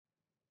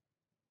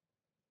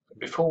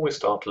Before we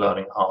start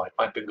learning R, it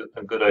might be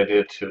a good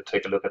idea to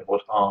take a look at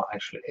what R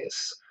actually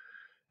is.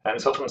 And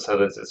it's often said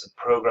that it's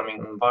a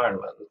programming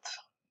environment,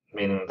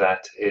 meaning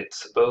that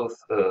it's both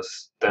a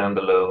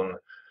standalone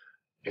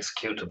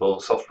executable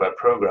software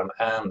program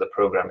and a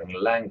programming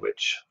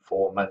language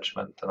for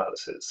management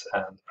analysis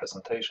and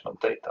presentation of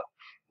data.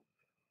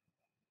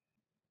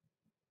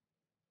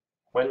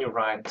 When you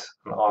write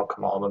an R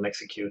command and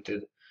execute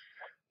it,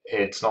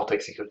 it's not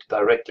executed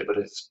directly, but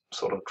it's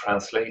sort of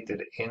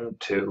translated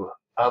into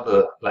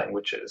other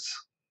languages,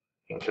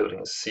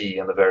 including C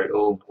and the very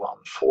old one,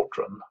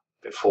 Fortran,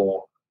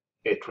 before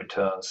it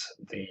returns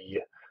the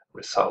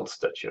results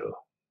that you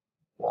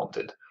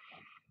wanted.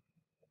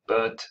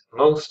 But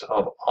most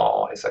of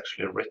R is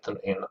actually written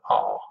in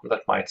R.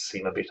 That might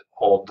seem a bit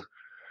odd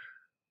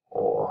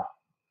or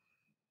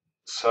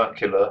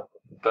circular,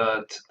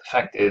 but the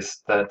fact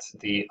is that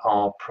the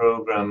R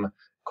program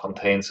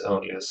contains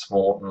only a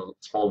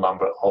small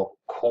number of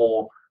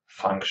core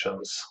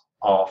functions,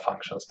 R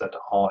functions, that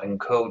are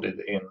encoded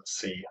in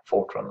C,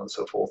 Fortran, and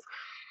so forth,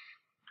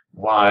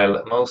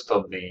 while most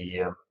of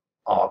the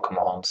R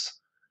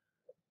commands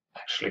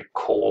actually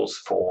calls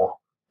for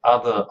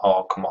other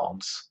R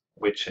commands,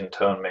 which in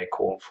turn may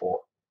call for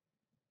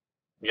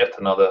yet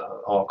another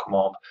R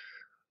command,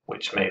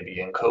 which may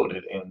be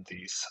encoded in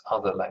these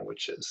other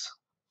languages.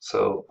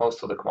 So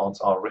most of the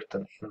commands are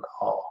written in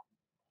R.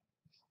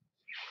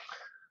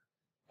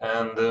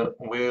 And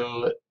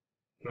we'll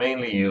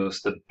mainly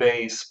use the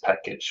base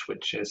package,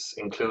 which is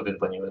included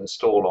when you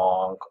install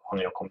R on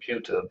your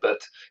computer. But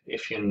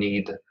if you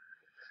need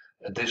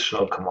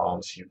additional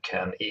commands, you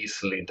can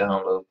easily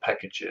download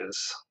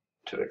packages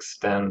to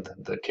extend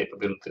the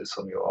capabilities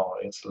of your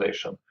R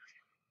installation.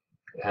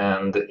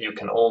 And you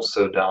can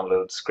also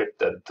download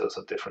script editors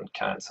of different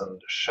kinds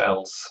and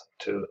shells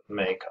to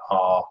make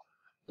R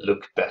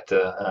look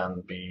better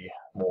and be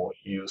more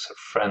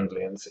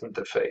user-friendly in its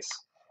interface.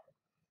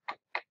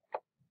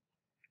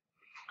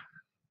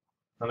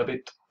 And a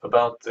bit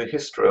about the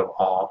history of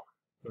R.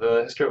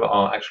 The history of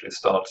R actually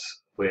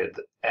starts with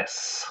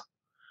S,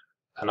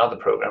 another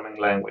programming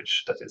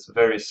language that is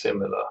very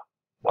similar.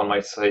 One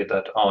might say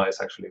that R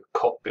is actually a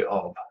copy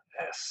of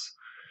S.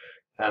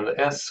 And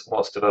S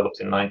was developed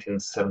in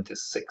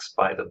 1976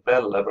 by the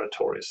Bell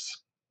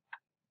Laboratories.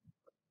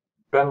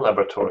 Bell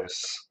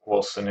Laboratories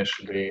was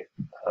initially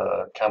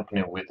a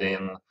company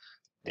within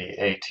the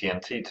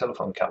AT&T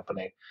telephone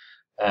company,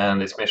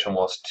 and its mission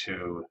was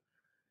to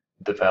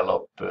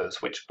develop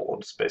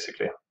switchboards,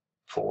 basically,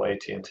 for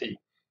AT&T.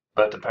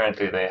 But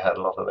apparently they had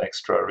a lot of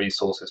extra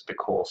resources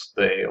because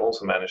they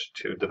also managed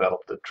to develop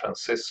the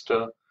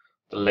transistor,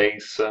 the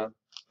laser,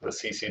 the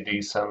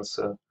CCD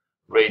sensor,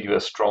 radio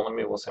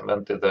astronomy was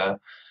invented there,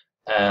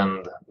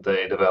 and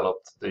they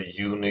developed the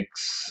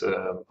Unix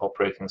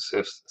operating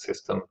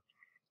system,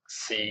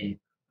 C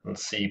and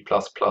C++,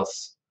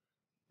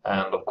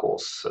 and of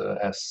course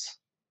S.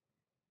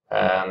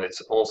 And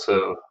it's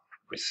also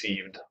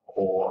received,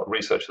 or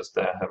researchers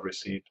there have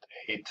received,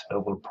 8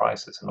 Nobel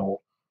Prizes in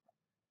all.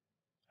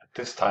 At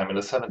this time, in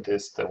the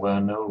 70s, there were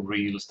no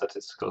real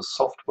statistical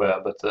software,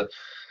 but the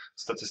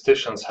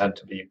statisticians had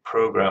to be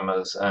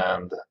programmers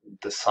and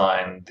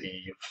design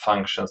the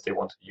functions they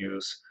wanted to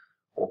use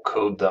or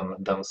code them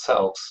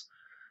themselves.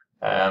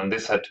 And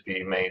this had to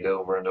be made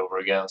over and over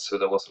again, so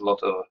there was a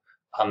lot of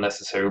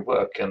unnecessary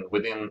work. And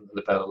within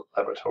the Bell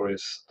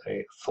Laboratories,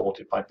 they thought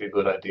it might be a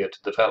good idea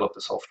to develop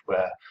the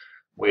software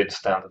with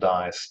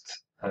standardized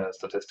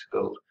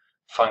statistical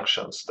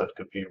functions that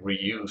could be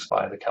reused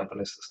by the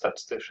company's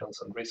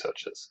statisticians and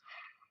researchers.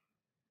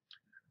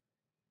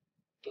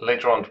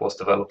 Later on, it was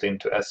developed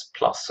into S+,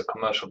 a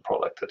commercial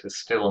product that is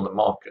still on the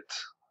market,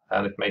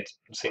 and it may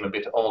seem a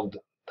bit odd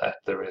that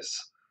there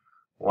is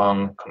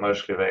one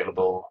commercially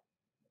available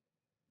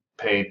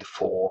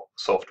paid-for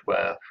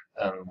software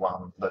and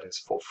one that is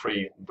for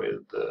free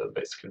with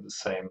basically the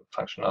same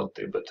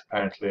functionality, but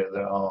apparently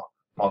there are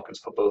markets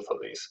for both of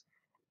these.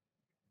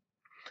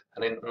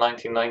 And in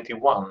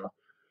 1991,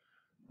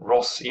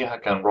 Ross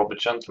Ihaka and Robert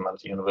Gentleman at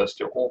the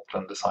University of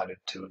Auckland decided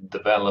to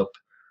develop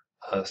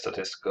a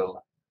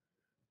statistical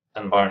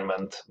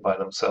environment by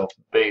themselves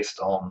based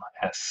on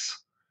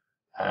S,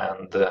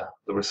 and the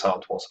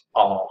result was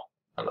R.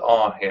 And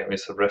R here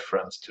is a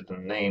reference to the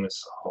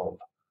names of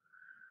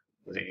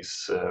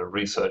these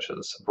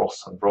researchers,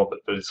 Ross and Robert,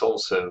 but it's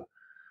also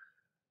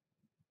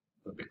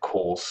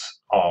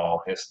because R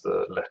is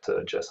the letter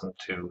adjacent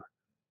to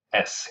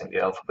S in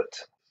the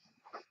alphabet.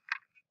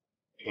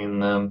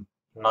 In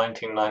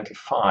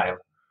 1995,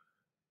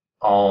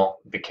 R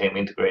became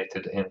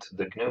integrated into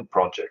the GNU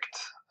project,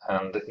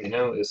 and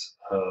GNU is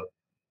a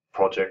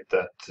project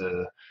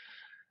that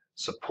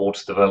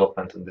supports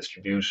development and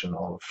distribution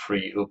of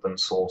free open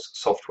source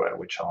software,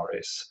 which R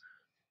is.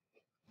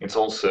 It's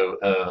also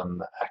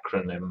an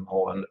acronym,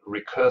 or a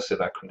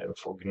recursive acronym,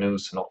 for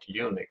GNU's not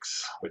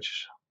Unix,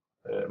 which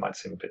might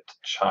seem a bit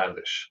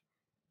childish.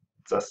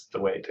 That's the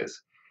way it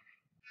is.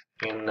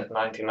 In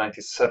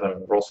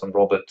 1997, Ross and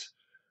Robert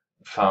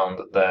found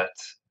that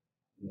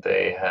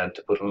they had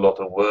to put a lot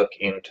of work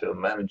into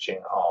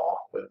managing R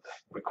with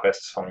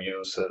requests from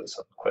users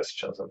and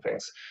questions and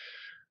things.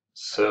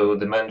 So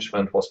the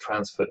management was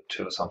transferred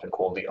to something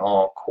called the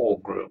R core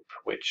group,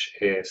 which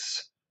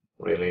is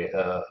really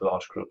a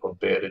large group of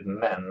bearded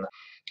men.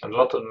 And a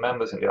lot of the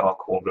members in the R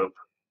core group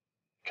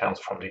comes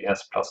from the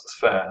S+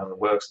 sphere and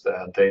works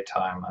there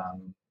daytime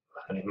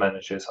and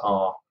manages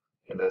R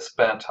in their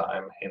spare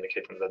time,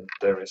 indicating that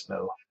there is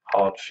no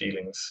hard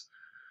feelings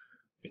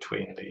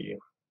between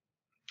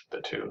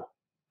the two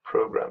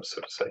programs,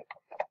 so to say.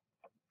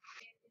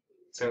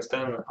 Since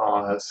then,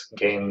 R has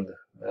gained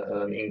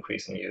an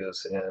increase in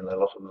use in a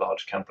lot of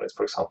large companies,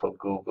 for example,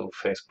 Google,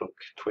 Facebook,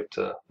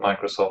 Twitter,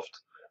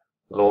 Microsoft,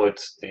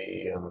 Lloyd's,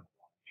 the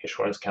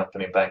insurance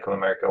company, Bank of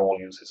America, all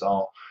uses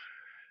R.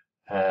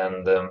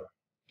 And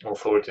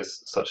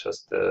authorities such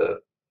as the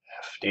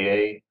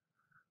FDA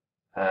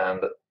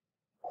and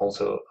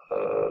also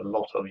a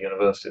lot of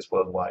universities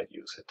worldwide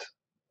use it,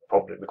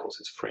 probably because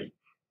it's free.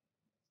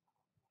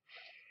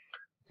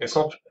 It's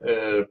not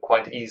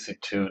quite easy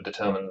to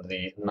determine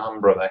the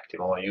number of active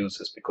R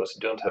users because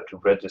you don't have to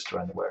register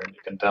anywhere and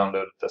you can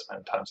download it as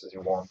many times as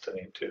you want and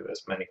into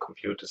as many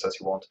computers as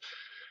you want.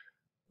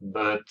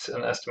 But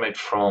an estimate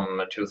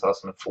from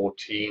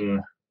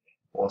 2014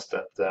 was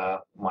that there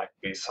might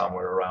be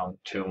somewhere around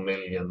 2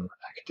 million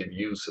active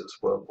users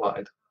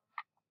worldwide.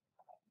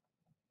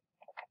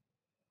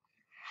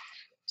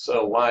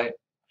 So why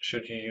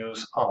should you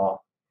use R?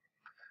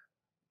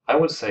 I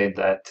would say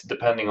that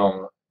depending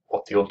on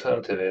what the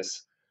alternative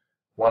is,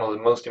 one of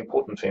the most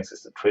important things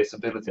is the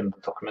traceability and the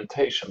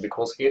documentation,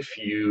 because if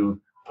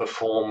you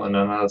perform an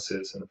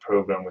analysis in a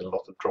program with a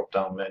lot of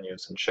drop-down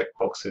menus and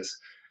checkboxes,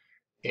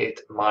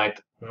 it might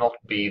not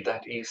be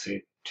that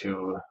easy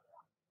to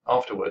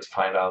afterwards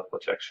find out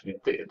what you actually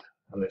did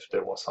and if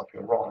there was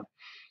something wrong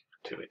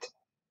to it.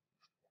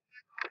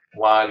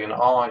 While in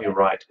R you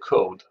write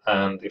code,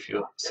 and if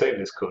you save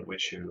this code,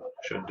 which you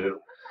should do,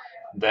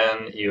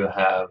 then you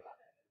have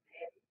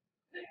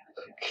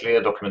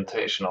clear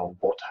documentation of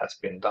what has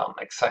been done,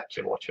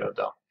 exactly what you have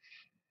done.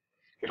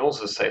 It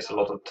also saves a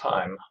lot of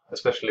time,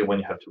 especially when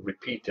you have to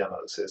repeat the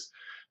analysis,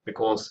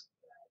 because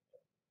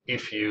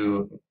if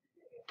you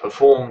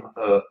perform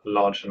a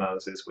large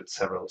analysis with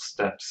several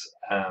steps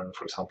and,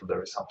 for example,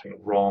 there is something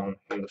wrong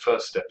in the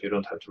first step, you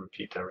don't have to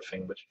repeat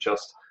everything, but you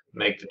just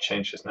make the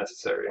changes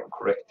necessary and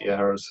correct the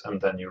errors, and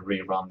then you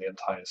rerun the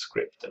entire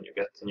script and you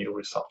get the new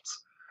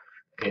results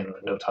in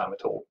no time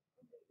at all.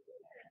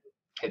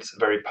 It's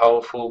very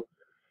powerful.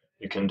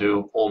 You can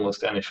do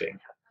almost anything.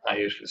 I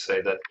usually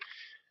say that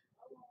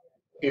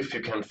if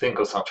you can think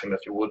of something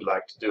that you would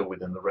like to do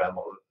within the realm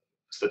of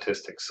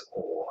statistics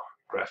or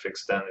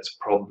graphics, then it's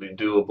probably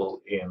doable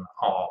in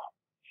R.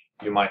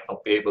 You might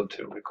not be able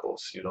to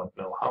because you don't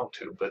know how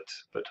to,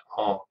 but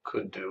R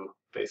could do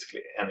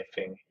basically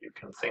anything you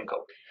can think of.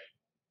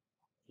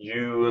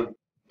 You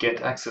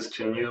get access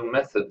to new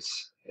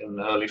methods in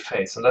the early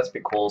phase, and that's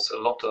because a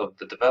lot of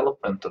the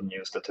development of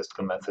new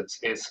statistical methods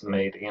is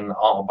made in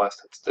R by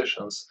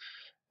statisticians,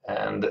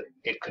 and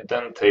it could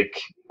then take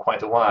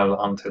quite a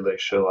while until they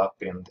show up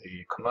in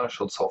the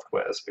commercial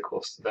softwares,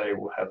 because they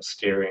will have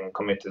steering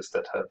committees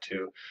that have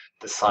to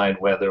decide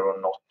whether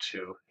or not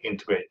to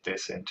integrate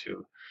this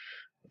into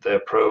their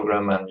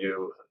program, and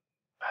you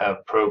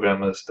have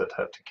programmers that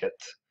have to get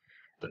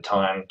the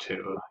time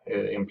to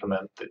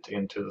implement it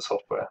into the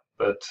software,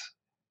 but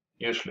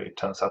usually it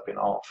turns up in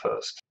R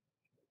first.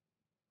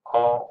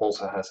 R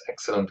also has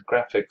excellent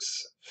graphics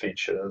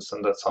features,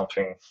 and that's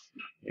something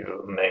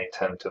you may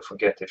tend to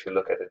forget if you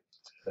look at it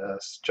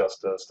as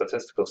just a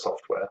statistical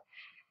software.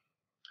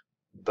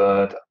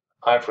 But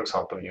I, for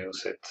example,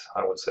 use it,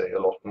 I would say,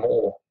 a lot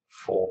more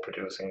for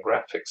producing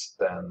graphics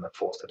than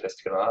for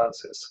statistical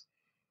analysis.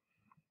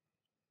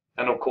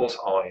 And of course,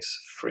 R is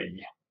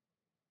free.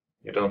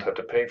 You don't have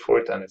to pay for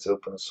it, and it's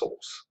open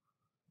source.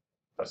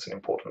 That's an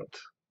important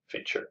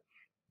feature.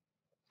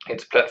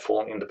 It's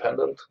platform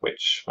independent,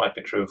 which might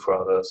be true for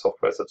other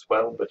softwares as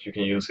well, but you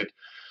can use it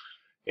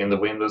in the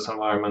Windows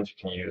environment, you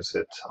can use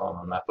it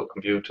on an Apple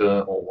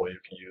computer, or you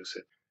can use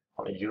it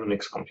on a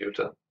Unix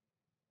computer.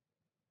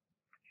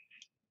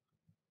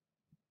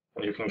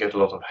 And you can get a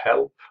lot of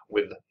help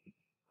with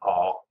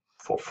R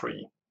for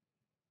free.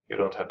 You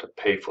don't have to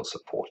pay for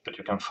support, but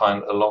you can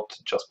find a lot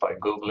just by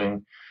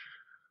Googling.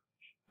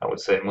 I would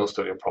say most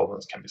of your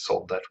problems can be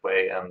solved that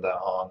way, and there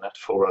are net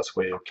forums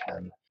where you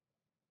can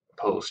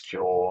post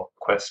your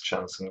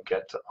questions and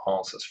get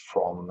answers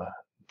from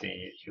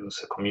the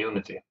user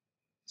community.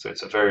 So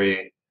it's a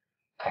very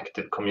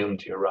active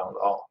community around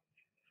R.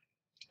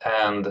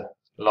 And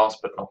last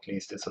but not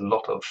least, it's a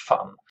lot of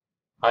fun.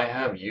 I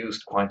have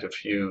used quite a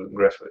few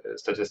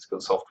statistical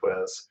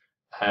softwares,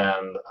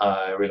 and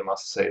I really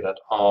must say that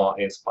R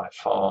is by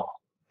far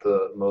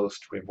the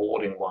most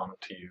rewarding one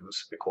to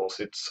use,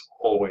 because it's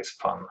always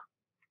fun.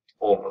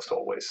 Almost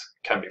always.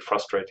 Can be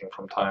frustrating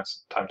from time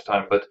to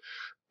time, but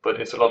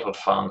it's a lot of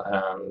fun,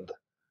 and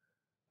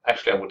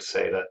actually I would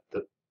say that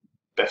the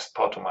best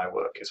part of my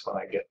work is when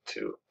I get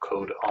to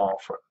code R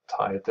for an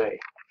entire day.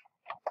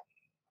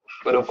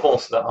 But of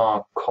course there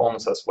are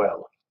cons as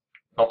well.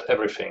 Not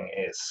everything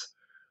is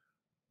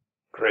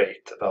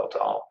great about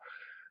R.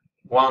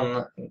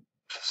 One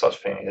such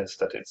thing is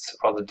that it's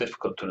rather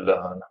difficult to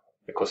learn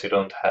because you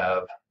don't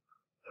have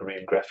a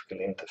real graphical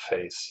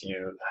interface.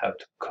 You have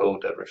to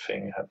code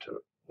everything, you have to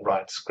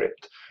write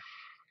script.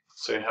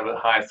 So you have a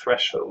high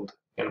threshold.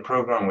 In a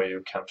program where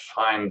you can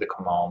find the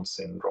commands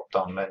in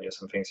drop-down menus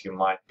and things, you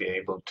might be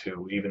able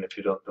to, even if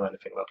you don't know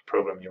anything about the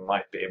program, you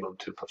might be able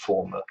to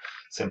perform a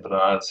simple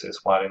analysis,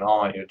 while in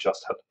R you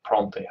just have to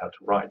prompt and you have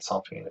to write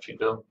something, and if you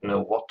don't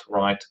know what to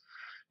write,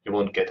 you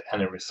won't get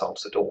any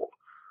results at all.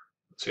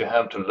 So you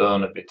have to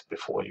learn a bit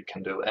before you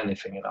can do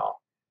anything in R.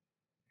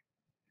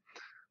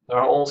 There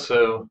are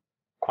also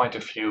quite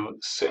a few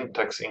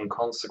syntax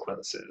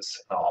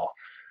inconsequences in R.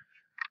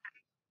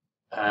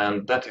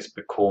 And that is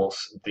because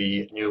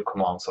the new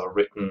commands are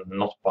written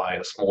not by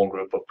a small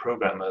group of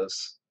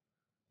programmers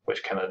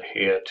which can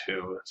adhere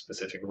to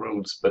specific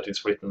rules, but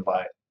it's written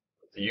by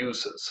the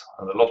users,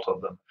 and a lot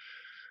of them.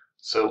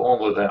 So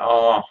although there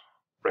are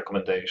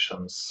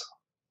recommendations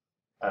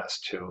as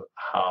to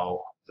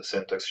how the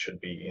syntax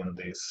should be in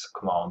these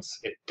commands,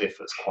 it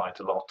differs quite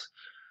a lot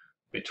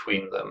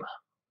between them.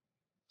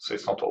 So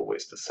it's not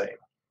always the same.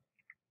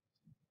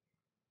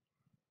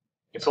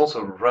 It's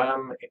also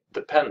RAM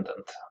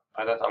dependent.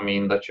 By that I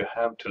mean that you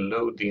have to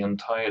load the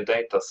entire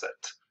data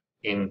set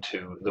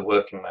into the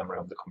working memory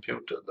of the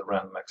computer, the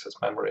random access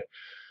memory.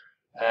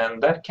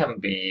 And that can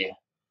be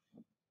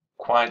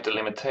quite a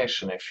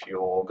limitation if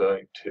you're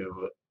going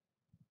to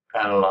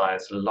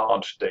analyze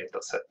large data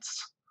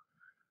sets,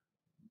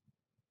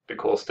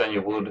 because then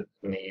you would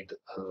need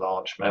a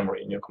large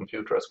memory in your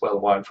computer as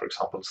well, while, for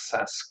example,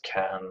 SAS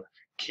can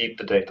keep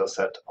the data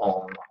set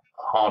on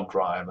a hard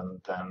drive and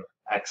then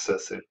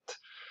access it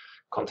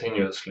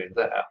continuously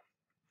there.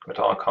 But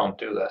R can't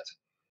do that.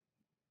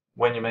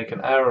 When you make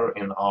an error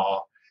in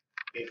R,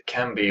 it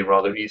can be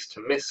rather easy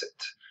to miss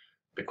it,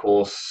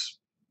 because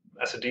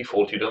as a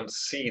default you don't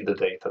see the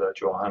data that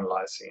you are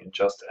analyzing, you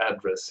just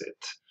address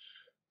it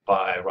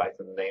by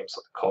writing the names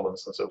of the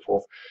columns and so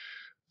forth.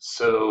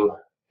 So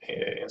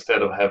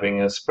instead of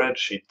having a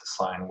spreadsheet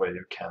design where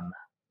you can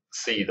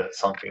see that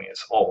something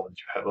is odd,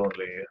 you have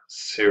only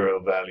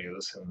 0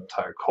 values in an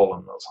entire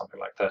column or something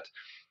like that.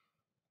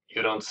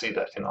 You don't see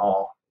that in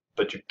R,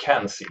 but you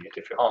can see it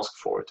if you ask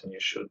for it, and you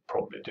should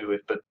probably do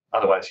it, but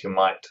otherwise you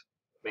might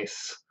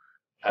miss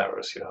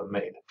errors you have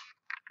made.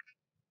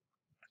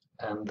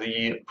 And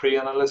the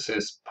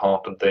pre-analysis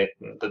part of the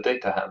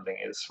data handling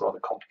is rather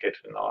complicated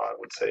in R, I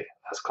would say,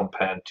 as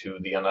compared to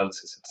the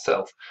analysis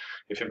itself.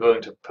 If you're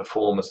going to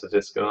perform a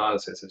statistical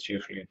analysis, it's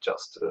usually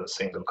just a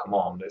single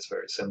command. It's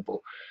very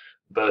simple.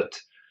 But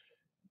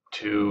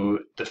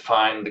to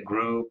define the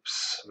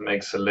groups,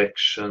 make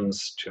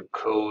selections, to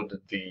code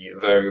the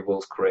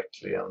variables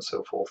correctly and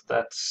so forth,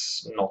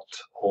 that's not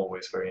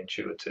always very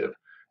intuitive,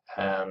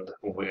 and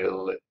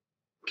will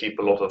keep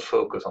a lot of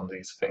focus on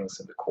these things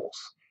in the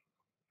course.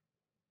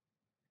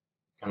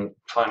 And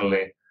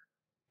finally,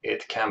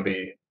 it can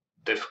be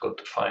difficult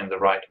to find the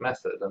right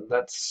method, and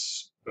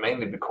that's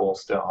mainly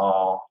because there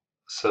are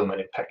so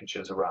many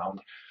packages around.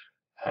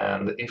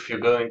 And if you're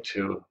going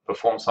to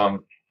perform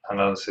some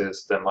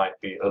analysis, there might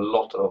be a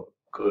lot of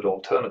good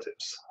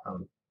alternatives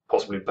and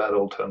possibly bad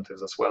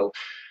alternatives as well.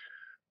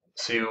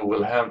 So you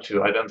will have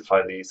to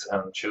identify these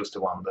and choose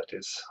the one that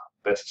is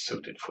best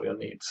suited for your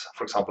needs.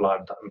 For example,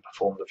 I've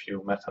performed a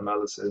few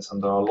meta-analyses,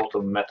 and there are a lot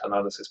of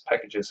meta-analysis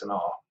packages in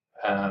R,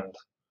 and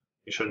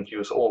you shouldn't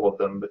use all of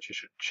them, but you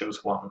should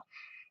choose one.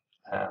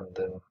 And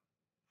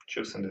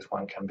choosing this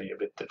one can be a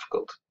bit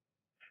difficult.